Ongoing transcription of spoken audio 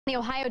The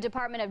Ohio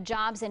Department of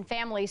Jobs and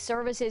Family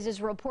Services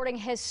is reporting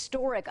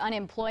historic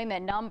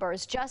unemployment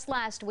numbers. Just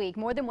last week,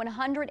 more than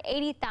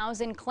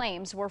 180,000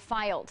 claims were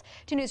filed.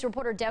 2 News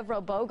reporter Deborah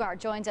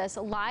Bogart joins us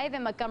live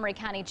in Montgomery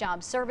County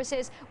Job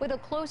Services with a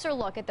closer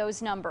look at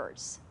those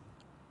numbers.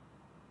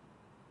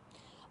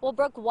 Well,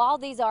 Brooke, while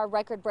these are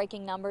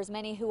record-breaking numbers,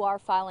 many who are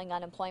filing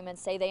unemployment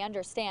say they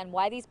understand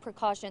why these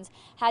precautions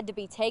had to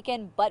be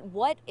taken. But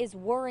what is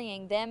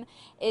worrying them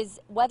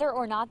is whether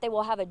or not they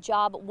will have a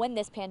job when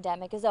this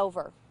pandemic is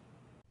over.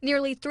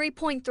 Nearly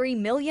 3.3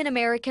 million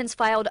Americans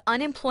filed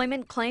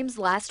unemployment claims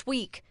last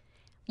week.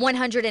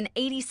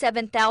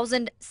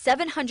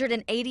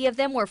 187,780 of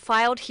them were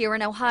filed here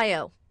in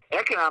Ohio.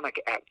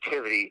 Economic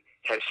activity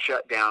has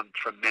shut down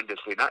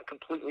tremendously, not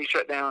completely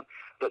shut down,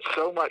 but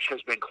so much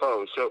has been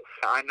closed. So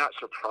I'm not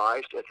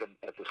surprised at the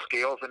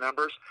scale of the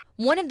numbers.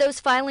 One of those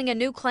filing a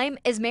new claim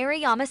is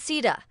Mary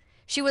Yamashita.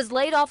 She was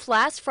laid off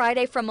last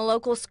Friday from a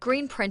local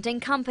screen printing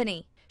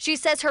company. She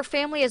says her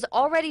family has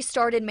already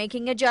started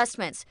making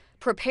adjustments,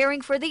 preparing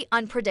for the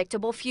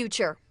unpredictable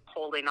future.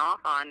 Holding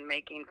off on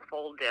making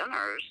full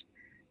dinners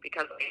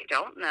because I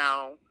don't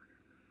know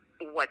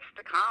what's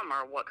to come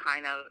or what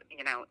kind of,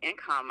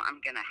 income I'm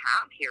going to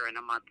have here in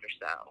a month or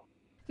so.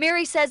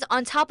 Mary says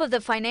on top of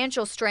the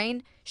financial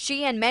strain,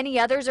 she and many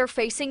others are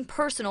facing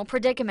personal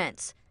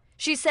predicaments.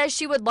 She says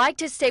she would like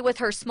to stay with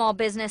her small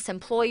business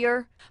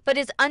employer, but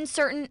is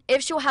uncertain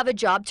if she'll have a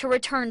job to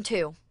return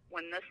to.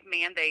 When this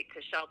mandate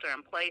to shelter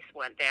in place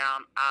went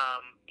down, I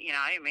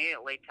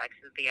immediately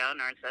texted the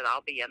owner and said,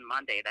 I'll be in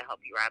Monday to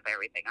help you wrap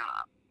everything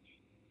up.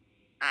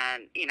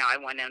 And, I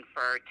went in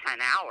for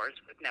 10 hours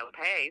with no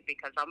pay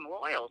because I'm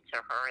loyal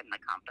to her and the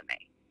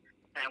company.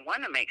 And I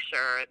want to make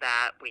sure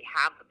that we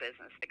have the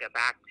business to go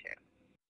back to.